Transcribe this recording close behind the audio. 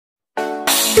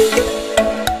ဟုတ်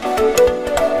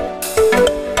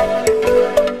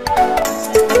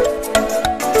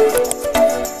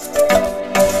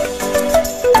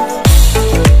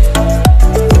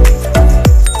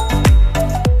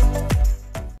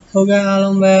ကဲ့အား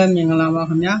လုံးပဲမင်္ဂလာပါ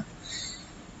ခင်ဗျာ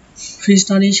Free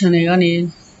Study Channel ကနေ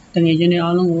တငယ်ချင်းတွေ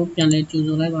အားလုံးကိုပြန်လည်ကြို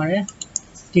ဆိုလိုက်ပါတယ်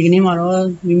ဒီကနေ့မှာတော့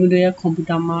မိမိတို့ရဲ့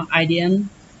computer မှာ IDM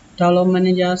Download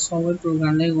Manager Software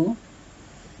Program လေးကို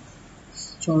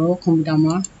ကျွန်တော်တို့ computer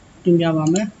မှာတင်ပြပါ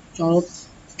မယ်ကျွန်တော်တို့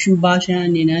Few version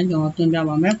အနေနဲ့ကျွန်တော်တင်ပြ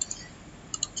ပါမယ်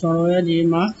ကျွန်တော်ရဲ့ဒီ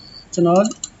မှာကျွန်တော်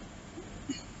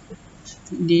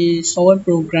ဒီ software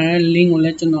program ရဲ့ link ကိုလ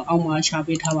ည်းကျွန်တော်အောက်မှာရှာ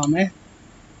ပေးထားပါမယ်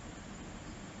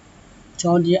ကျွ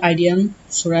န်တော်ဒီ IDM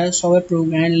ဆိုတဲ့ software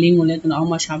program link ကိုလည်းကျွန်တော်အော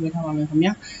က်မှာရှာပေးထားပါမယ်ခင်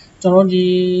ဗျာကျွန်တော်ဒီ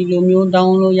လိုမျိုး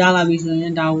download ရလာပြီဆိုရ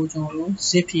င်ဒါကိုကျွန်တော်တို့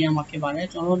zip ဖြည့်ရမှာဖြစ်ပါတယ်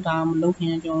ကျွန်တော်တို့ဒါမလုပ်ခ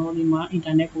င်ကျွန်တော်တို့ဒီမှာ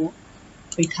internet ကို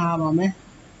ပိတ်ထားပါမယ်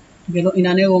တကယ်လို့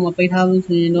internet ကိုမပိတ်ထားဘူး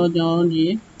ဆိုရင်တော့ကျွန်တော်တို့ဒီ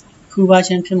full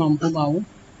version ဖြစ်မှာမဟုတ်ပါဘူး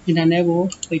internet ကို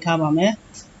ပိတ်ထားပါမယ်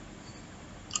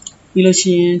ပြီးလို့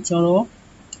ရှိရင်ကျွန်တော်တို့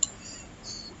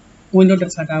Windows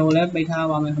Defender ကိုလည်းပိတ်ထား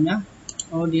ပါမယ်ခင်ဗျာ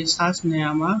ကျွန်တော်ဒီ search နေ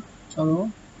ရာမှာကျွန်တော်တို့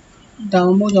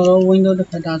download ကျွန်တော် Windows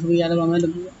Defender ဆိုရတယ်ပါမယ်ကျွ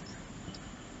န်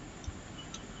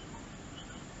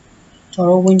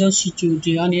တော် Windows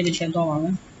Security ကနေတစ်ချက်တော့ပါမ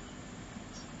ယ်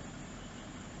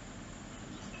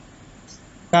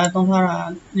ဒါတော့ထားတာ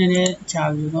နည်းနည်းကြာ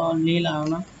ပြီတော့လေးလာအောင်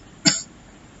နော်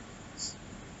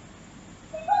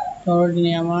ကျွန်တော်ဒီ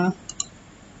နေရာမှာ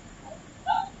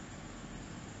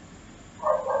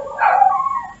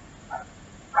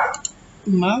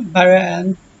Barrier and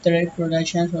Direct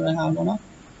Protection ဆိုတဲ့ဟာပေါ့နော်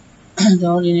ကျွန်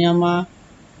တော်ဒီနေရာမှာ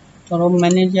ကျွန်တော်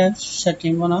manager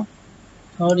setting ပေါ့နော်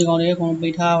ကျွန်တော်ဒီကောင်လေးကိုပိ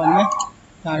တ်ထားပါမယ်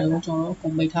ဒါတွေကိုကျွန်တော်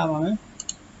ပိတ်ထားပါမယ်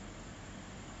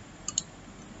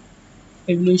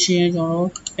ပိတ်လို့ရှိရင်ကျွန်တော်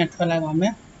ပြန်ထွက်လိုက်ပါမ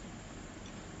ယ်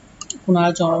ခုနက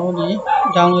ကျွန်တော်ဒီ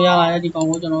download ရလာတဲ့ဒီကောင်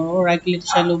ကိုကျွန်တော် right click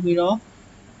ချက်လုပ်ပြီးတော့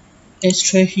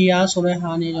extract here ဆိုတဲ့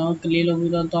ဟာနဲ့ကျွန်တော် click လုပ်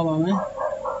ပြီးတော့တော့ပါမယ်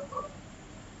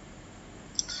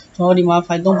ကျွန်တော်ဒီမှာ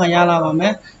file 3 file ရလာပါမ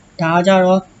ယ်ဒါကကြ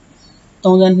တော့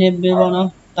32 bit ပေါ့နော်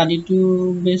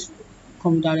32 bit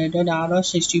computer တွေအတွက်ဒါကတော့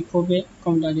64 bit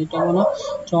computer တွေအတွက်ပေါ့နော်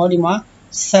ကျွန်တော်ဒီမှာ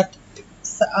set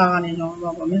R ကနေကျွန်တော်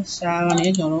တော့ပါမယ် set R ကနေ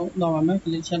ကျွန်တော်တော့ပါမယ်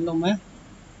click ချက်လုပ်မယ်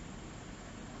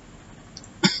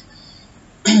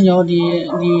ကျွန်တော်ဒီ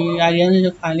IDM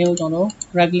ရဲ့ file လေးကိုကျွန်တော်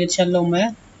right click ချက်လုပ်မယ်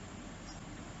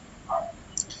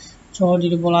ကျွန်တော်ဒီ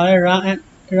လိုပေါ်လာတဲ့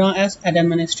run as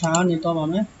administrator ကနေတော့ပါ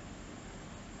မယ်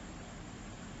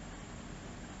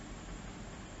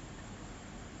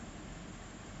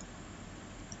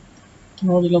ကျွန်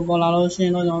တော်ဒီလိုပေါ်လာလို့ရှိရ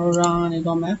င်တော့ကျွန်တော်တို့ run နေ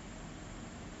တော့မယ်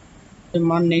ဒီ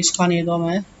မှာ next ကနေတော့မ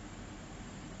ယ်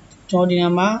ကျွန်တော်ဒီ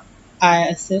မှာ I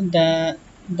accept the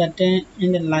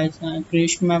in the license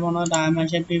agreement ပေါ့နော်ဒါမှ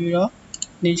ချက်ပြီးတော့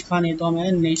next ကနေတော့မယ်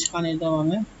next ကနေတော့ပါ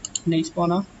မယ် next ပေါ့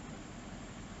နော်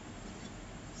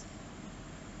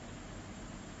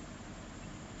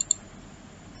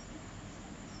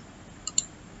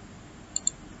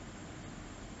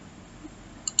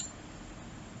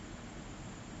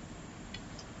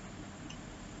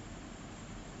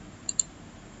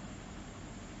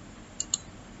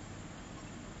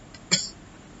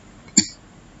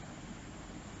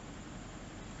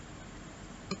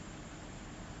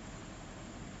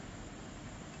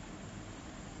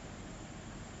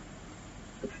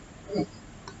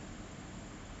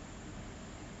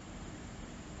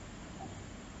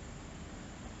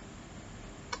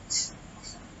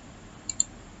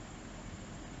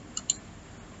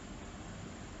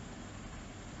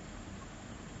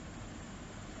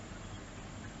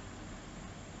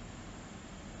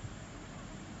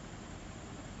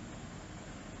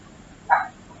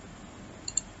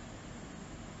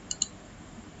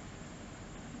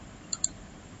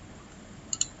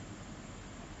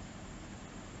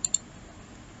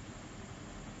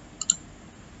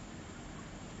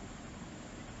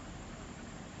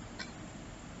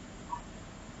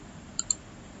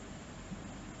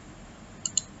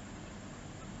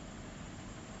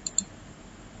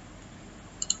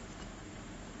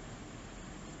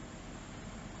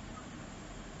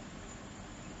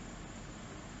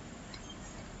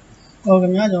ဟုတ်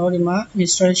ကဲ့များကျွန်တော်ဒီမှာ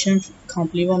installation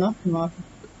complete ပေါ့နော်ဒီမှာ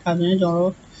ဒါဆိုရင်ကျွန်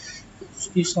တော်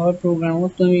ဒီ software program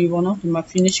ကိုတွင်းပြီးပေါ့နော်ဒီမှာ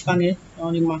finish ကနေကျွန်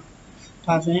တော်ဒီမှာ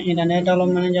ဒါဆိုရင် internet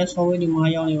download manager software ဒီမှာ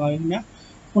ရောက်နေပါပြီခင်ဗျာ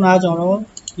ခုနကကျွန်တော်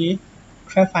ဒီ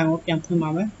crack file ကိုပြန်ဖွင့်ပါ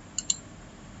မယ်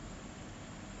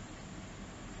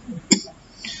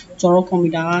ကျွန်တော်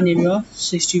computer ကနေပြီးတော့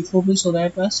64 bit ဆိုတဲ့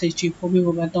အတွက်64 bit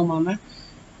ကိုပဲသုံးပါမယ်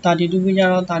32 bit ကျ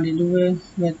တော့32 bit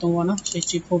ပဲသုံးပါနော်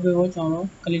64 bit ကိုကျွန်တော်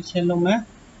click ချက်လုပ်မယ်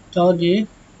ကျွန်တော်ဒီ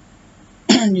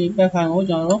back file ကို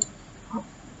ကျွန်တော်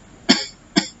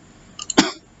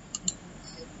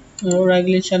right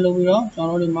click ချက်လုပ်ပြီးတော့ကျွန်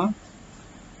တော်တို့ဒီမှာ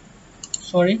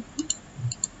sorry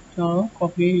ကျွန်တော်တို့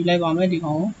copy ယူလိုက်ပါမယ်ဒီ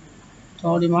ကောင်ကိုကျွ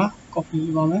န်တော်ဒီမှာ copy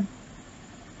ယူပါမယ်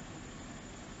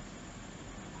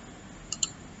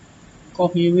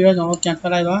copy ယူပြီးတော့ကျွန်တော်ပြန်ထွ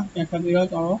က်လိုက်ပါပြန်ထွက်ပြီးတော့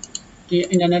ကျွန်တော်ဒီ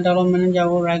internet download manager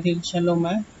ကို right click ချက်လုပ်မ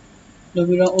ယ်လုပ်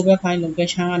ပြီးတော့ open file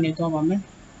location ကနေတော့ပါမယ်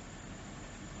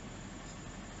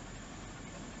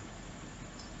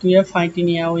သူရဲ့ file ဒီ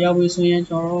နေရာကိုရောက်ပြီဆိုရင်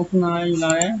ကျွန်တော်တို့ခုနကယူ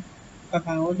လာတဲ့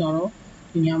file ကိုကျွန်တော်တို့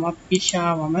ဒီနေရာမှာ paste ချရ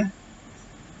ပါမယ်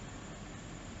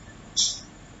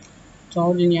ကျွန်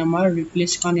တော်ဒီနေရာမှာ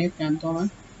replace ကနေပြန်တော့မယ်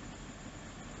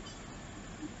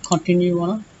continue ပေါ့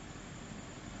နော်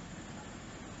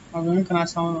အခုခဏ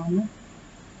ဆောင်းပါမယ်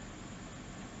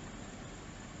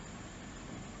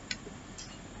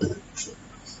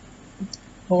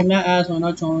ပုံများအဲ့ဆို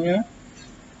တော့ကျွန်တော်ရ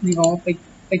ဒီကောင်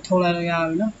ပိတ်ထုတ်လိုက်လို့ရ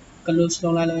ပြီနော် close လု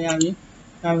ပ်လိုက်လို့ရပြီ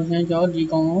ဒါဆိုရင်ကျွန်တော်ဒီ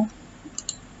ကောင်ကို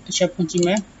တစ်ချက်ဖွင့်ကြည့်မ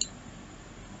ယ်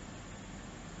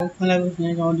ဖွင့်လိုက်လို့ဆိုရ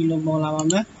င်ကျွန်တော်ဒီလိုပေါ်လာပါ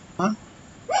မယ်ဟာ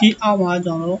key out မှာ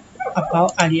ကျွန်တော်တို့ about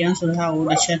IDM ဆိုတဲ့ဟာကို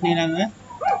တစ်ချက်နှိပ်လိုက်မယ်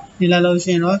နှိပ်လိုက်လို့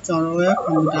ရှိရင်တော့ကျွန်တော်တို့ရဲ့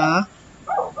computer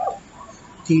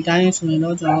ဒီတိုင်းဆိုရင်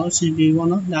တော့ကျွန်တော်တို့အဆင်ပြေပေါ့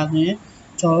နော်ဒါဆိုရင်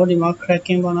ကျွန်တော်တို့ဒီမှာ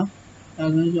cracking ပေါ့နော်ဒါ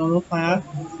ဆိုရင်ကျွန်တော်တို့ file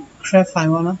crack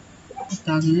file ပေါ့နော်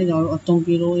ဒါဆိုရင်ကျွန်တော်တို့အသုံး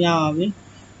ပြုလို့ရပါပြီ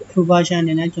full version အ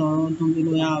နေနဲ့ကျွန်တော်တို့အသုံးပြု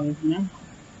လို့ရပါပြီခင်ဗျာ